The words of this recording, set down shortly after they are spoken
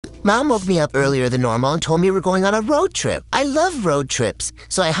Mom woke me up earlier than normal and told me we're going on a road trip. I love road trips,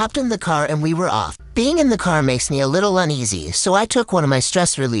 so I hopped in the car and we were off. Being in the car makes me a little uneasy, so I took one of my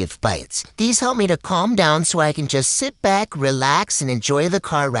stress relief bites. These help me to calm down so I can just sit back, relax, and enjoy the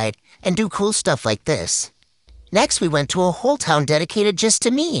car ride and do cool stuff like this. Next, we went to a whole town dedicated just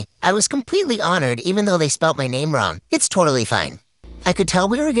to me. I was completely honored even though they spelt my name wrong. It's totally fine. I could tell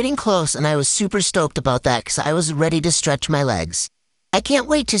we were getting close and I was super stoked about that because I was ready to stretch my legs. I can't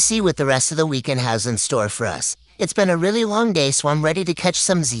wait to see what the rest of the weekend has in store for us. It's been a really long day, so I'm ready to catch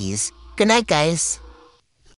some Z's. Good night, guys.